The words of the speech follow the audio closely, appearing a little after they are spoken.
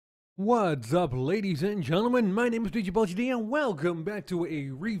What's up, ladies and gentlemen? My name is DJPaultjeD and welcome back to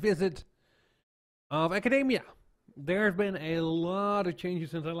a revisit of Academia. There's been a lot of changes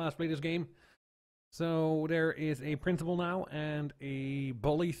since I last played this game. So there is a principal now and a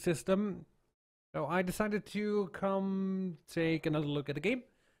bully system. So I decided to come take another look at the game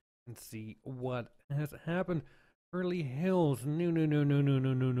and see what has happened. Early Hills.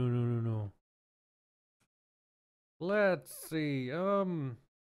 No. Let's see.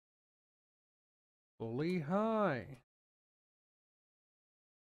 Bully High.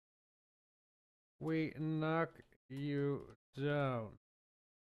 We knock you down.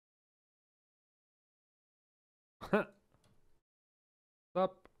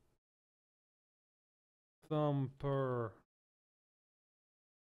 Stop. Thumper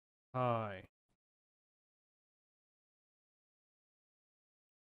High.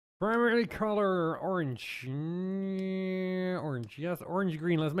 Primary color orange. Orange, yes, orange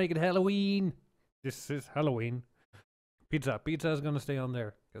green. Let's make it Halloween. This is Halloween. Pizza. Pizza is gonna stay on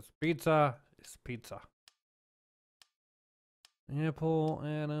there because pizza is pizza. Apple,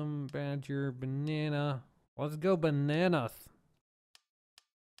 Adam, Badger, banana. Let's go bananas.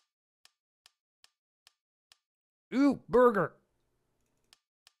 Ooh, burger.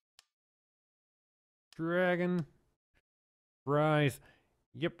 Dragon. Fries.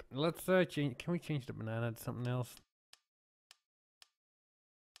 Yep, let's change. Can we change the banana to something else?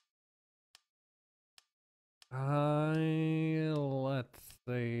 Let's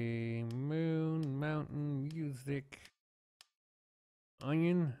say moon, mountain, music,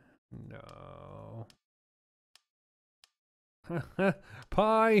 onion. No.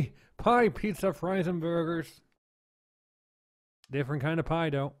 Pie, pizza, fries, and burgers. Different kind of pie,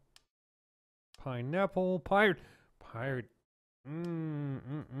 though. Pineapple, pirate.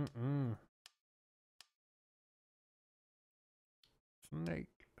 Snake,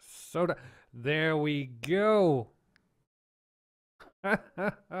 soda. There we go.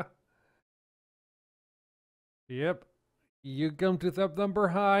 Yep. You come to Thumper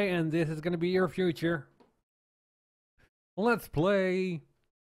High, and this is gonna be your future. Let's play.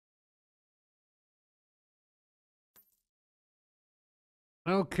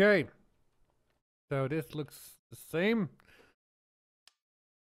 Okay. So this looks the same.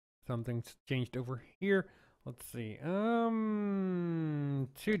 Something's changed over here. Let's see.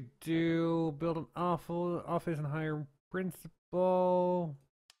 To do build an office and hire principal.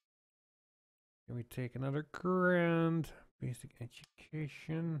 Can we take another grant? Basic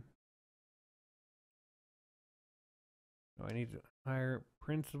education. Oh, I need to hire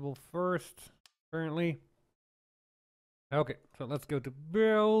principal first, apparently. Okay, so let's go to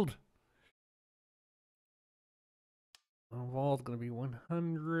build. Wall's gonna be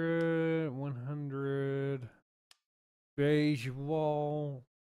 100. Beige wall.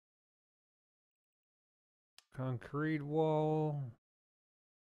 Concrete wall.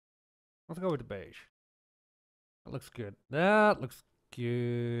 Let's go with the beige. That looks good. That looks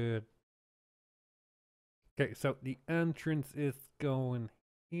good. Okay, so the entrance is going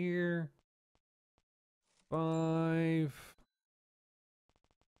here. 5.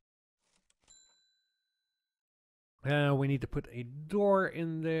 We need to put a door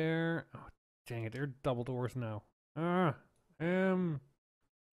in there. Oh, dang it, they're double doors now. All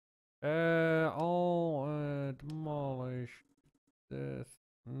demolish this.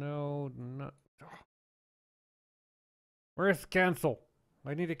 No, not. Oh. Where's cancel?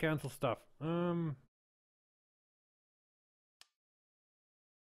 I need to cancel stuff.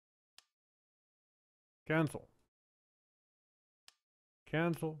 Cancel.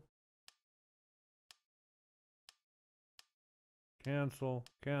 Cancel. Cancel.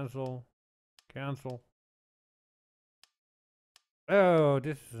 Oh,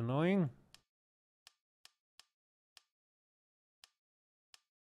 this is annoying.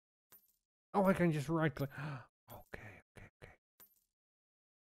 Oh, I can just right click. Okay.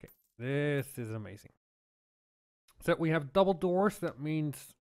 This is amazing. So we have double doors. That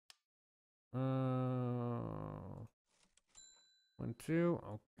means 1, 2.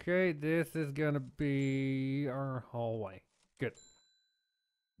 Okay, this is gonna be our hallway. Good.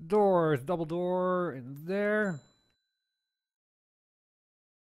 Doors, double door in there.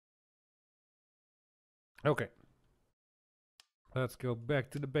 Okay. Let's go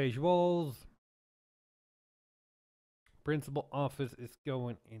back to the beige walls. Principal office is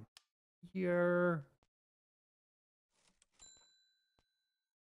going in here.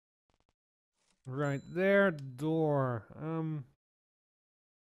 Right there, door.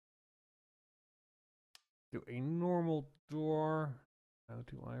 Do a normal door. How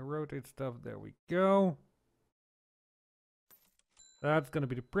do I rotate stuff? There we go. That's gonna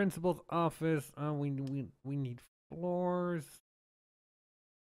be the principal's office. We need floors.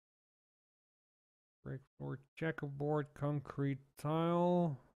 Brick floor, checkerboard, concrete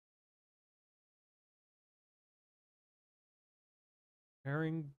tile.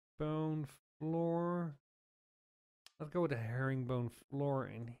 Herringbone floor. Let's go with the herringbone floor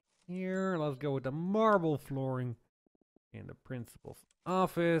in here. Let's go with the marble flooring in the principal's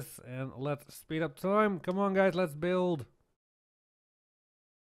office. And let's speed up time. Come on, guys, let's build.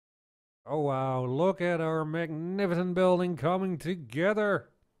 Oh, wow. Look at our magnificent building coming together.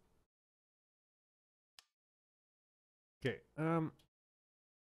 Okay.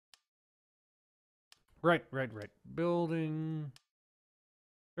 Right. Building.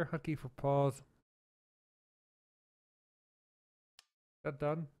 There, hotkey for pause. That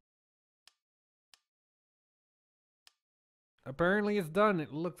done? Apparently it's done.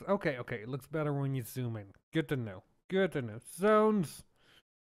 It looks okay. It looks better when you zoom in. Good to know. Zones.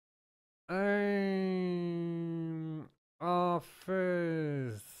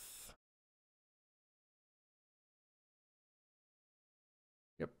 Office.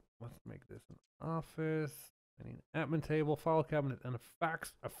 Yep. Let's make this an office. I need an admin table, file cabinet, and a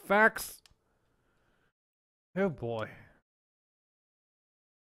fax. A fax. Oh boy.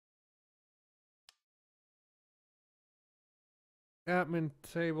 Admin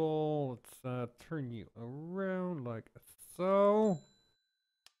table. Let's turn you around like so.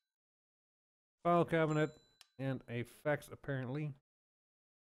 File cabinet and a fax apparently.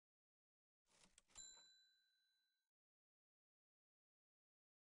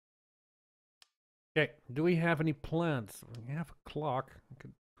 Okay, do we have any plants? We have a clock. I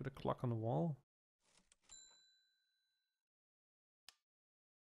could put a clock on the wall.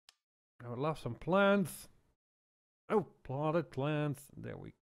 I would love some plants. Oh, plotted plants. There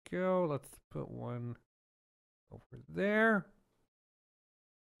we go. Let's put one over there.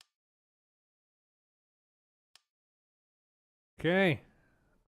 Okay.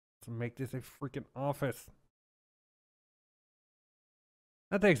 Let's make this a freaking office.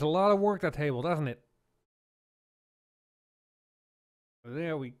 That takes a lot of work, that table, doesn't it?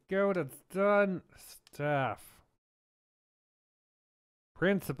 There we go. That's done. Staff.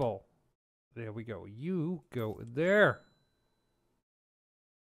 Principal. There we go. You go there.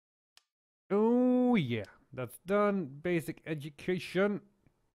 Oh, yeah. That's done. Basic education.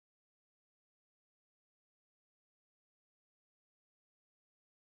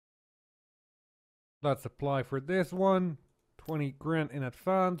 Let's apply for this one. 20 grand in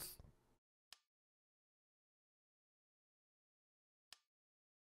advance.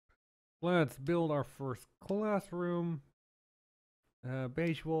 Let's build our first classroom.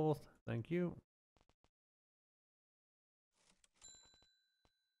 Beige walls. Thank you.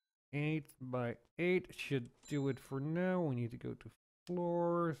 8 by 8 should do it for now. We need to go to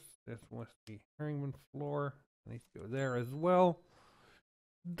floors. This must be herringbone floor. Needs to go there as well.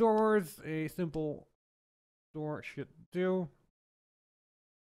 Doors, a simple door should do.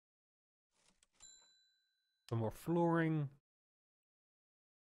 Some more flooring.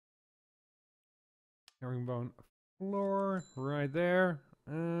 Herringbone floor right there.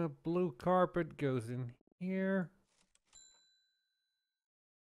 Blue carpet goes in here.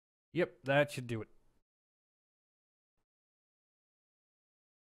 Yep, that should do it.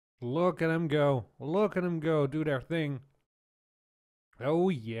 Look at them go. Look at them go. Do their thing. Oh,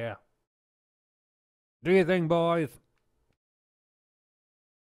 yeah. Do your thing, boys.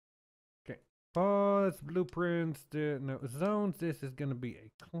 Okay. Pause. Blueprints. No zones. This is going to be a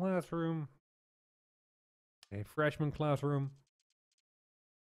classroom. A freshman classroom.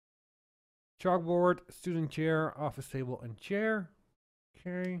 Chalkboard. Student chair. Office table and chair.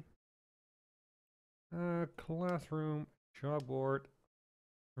 Okay. Classroom. Chalkboard.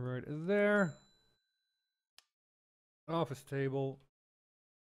 Right there. Office table.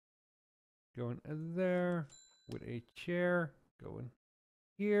 Going there with a chair. Going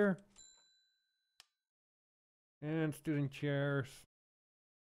here. And student chairs.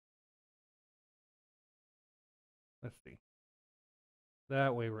 Let's see.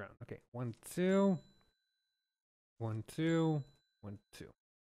 That way around. Okay. 1, 2. 1, 2. 1, 2.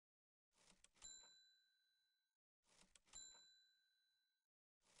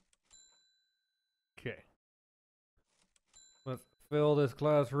 Okay. Let's fill this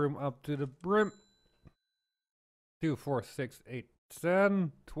classroom up to the brim. 2, 4, 6, 8,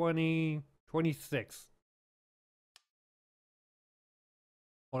 10, 20, 26.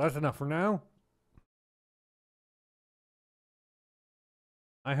 Well, that's enough for now.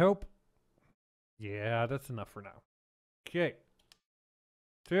 I hope. Yeah, that's enough for now. Okay.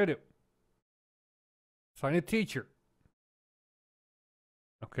 To do. Assign a teacher.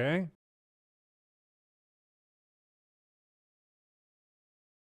 Okay.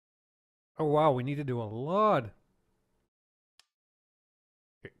 Oh wow, we need to do a lot.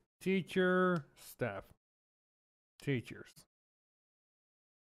 Okay. Teacher, staff, teachers.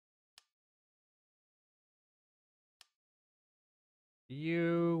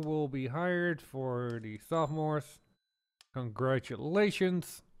 You will be hired for the sophomores.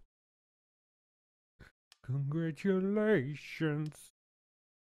 Congratulations. Congratulations.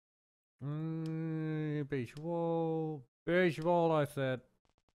 Beige wall. Beige wall, I said.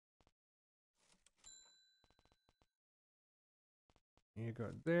 You go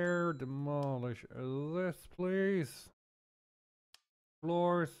there. Demolish this, please.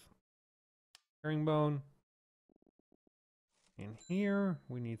 Floors. Herringbone. In here,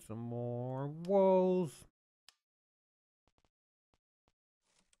 we need some more walls.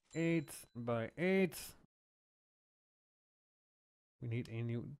 8 by 8. We need a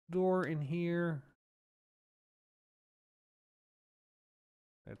new door in here.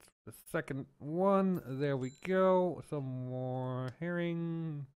 That's the second one. There we go. Some more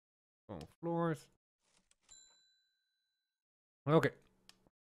herring. Floors. Okay.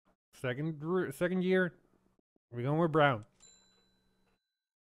 Second year. We're going with brown.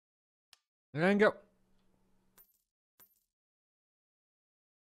 And go.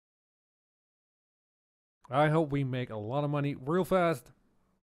 I hope we make a lot of money real fast.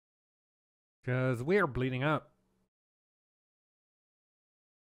 Because we are bleeding out.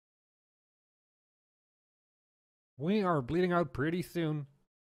 We are bleeding out pretty soon.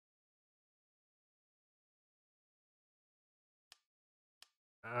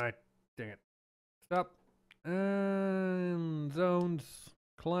 Ah, dang it. Stop. And zones.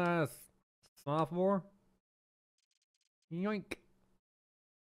 Class. Sophomore. Yoink.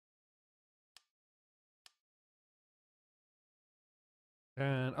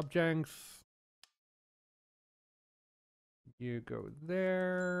 And objects. You go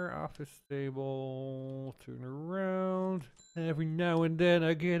there. Office table. Turn around. Every now and then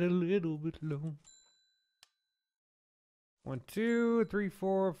I get a little bit low. 1, 2, 3,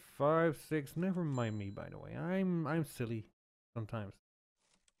 4, 5, 6. Never mind me, by the way. I'm silly sometimes.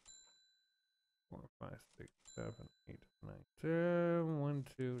 4, 5, 6, 7, 8, 9, 10. 1,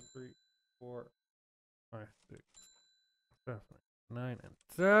 2, 3, 4, 5, 6, 7, 9, and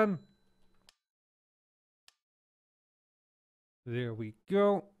 10. There we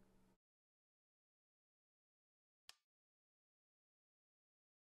go.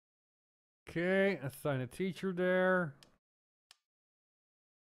 Okay, assign a teacher there.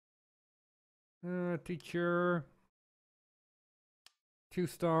 Teacher. 2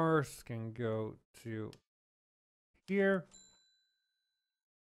 stars can go to here.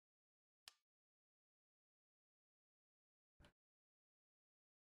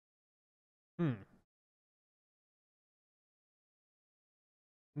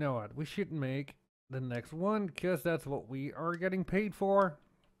 Now what? We should make the next one because that's what we are getting paid for.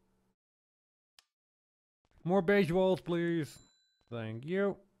 More beige walls, please. Thank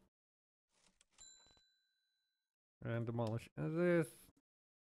you. And demolish this.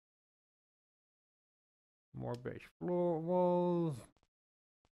 More beige floor walls.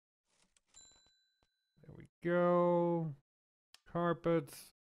 There we go.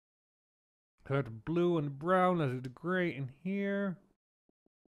 Carpets. Cut blue and brown as the gray in here.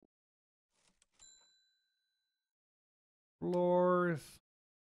 Floors.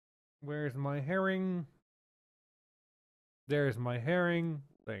 Where's my herring? There's my herring.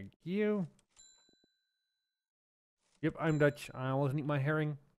 Thank you. Yep, I'm Dutch. I always need my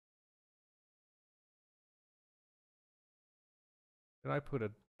herring. Did I put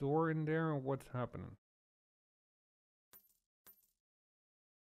a door in there or what's happening?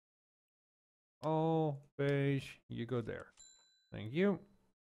 All beige. You go there. Thank you.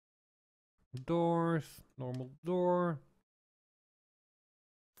 Doors. Normal door.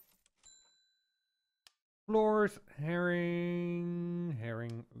 Floors. Herring.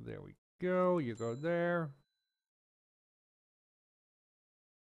 Herring. There we go. You go there.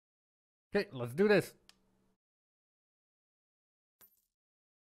 Okay, let's do this.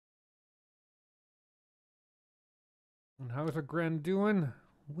 And how's our grand doing?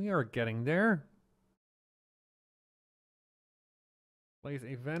 We are getting there. Place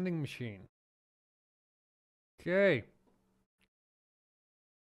a vending machine. Okay.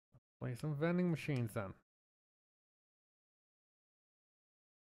 Place some vending machines then.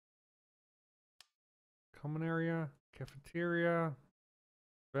 Common area, cafeteria,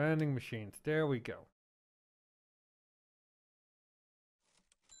 vending machines. There we go.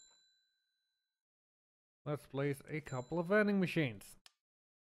 Let's place a couple of vending machines.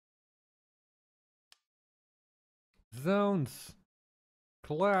 Zones.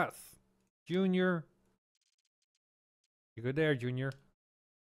 Class. Junior. You go there, Junior.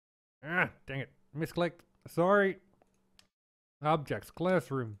 Ah, dang it. Misclicked. Sorry. Objects.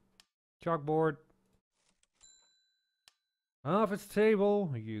 Classroom. Chalkboard. Office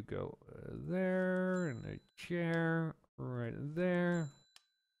table. You go there. And a chair. Right there.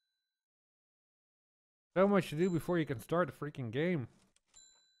 So much to do before you can start the freaking game.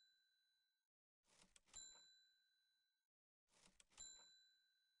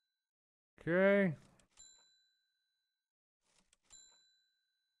 Okay.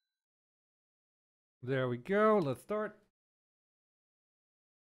 There we go. Let's start.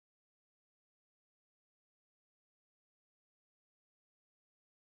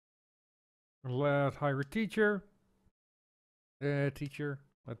 Let's hire a teacher. Teacher.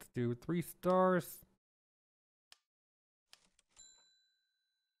 Let's do 3 stars.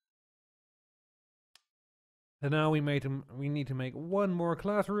 And now we need to make one more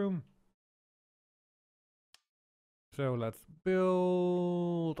classroom. So let's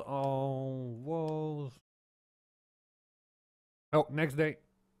build all walls. Oh, next day.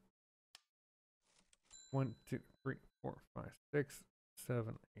 1, 2, 3, 4, 5, 6,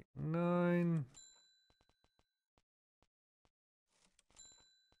 7, 8, 9.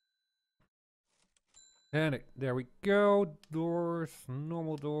 And there we go. Doors,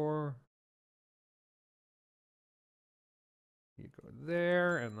 normal door. You go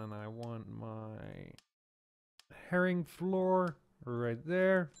there, and then I want my herring floor right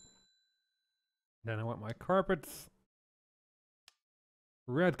there. Then I want my carpets.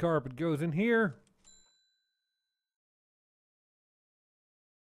 Red carpet goes in here.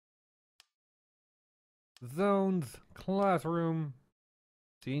 Zones, classroom,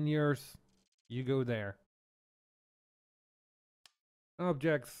 seniors, you go there.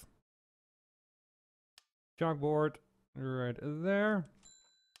 Objects, chalkboard, right there.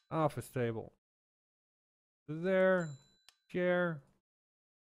 Office table, there. Chair.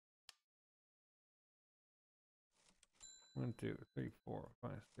 1, 2, 3, 4,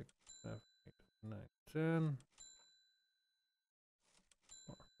 5, 6, 7, 8, 9, 10.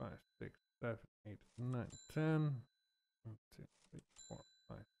 4, 5, 6, 7, 8, 9, 10. 1, 2, 3, 4,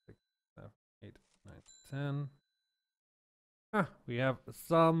 5, 6, 7, 8, 9, 10. Ah, we have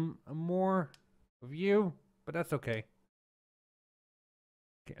some more of you, but that's okay.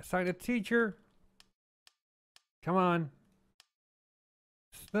 Okay, assign a teacher. Come on.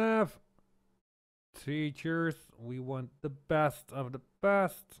 Staff. Teachers. We want the best of the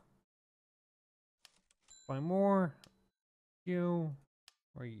best. 5 more. You.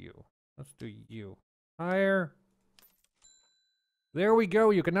 Or you. Let's do you. Hire. There we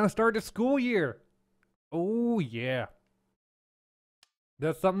go. You can now start the school year. Oh, yeah.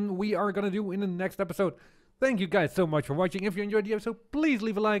 That's something we are going to do in the next episode. Thank you guys so much for watching. If you enjoyed the episode, please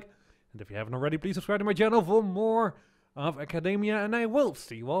leave a like. And if you haven't already, please subscribe to my channel for more of Academia. And I will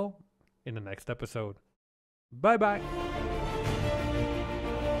see you all in the next episode. Bye-bye.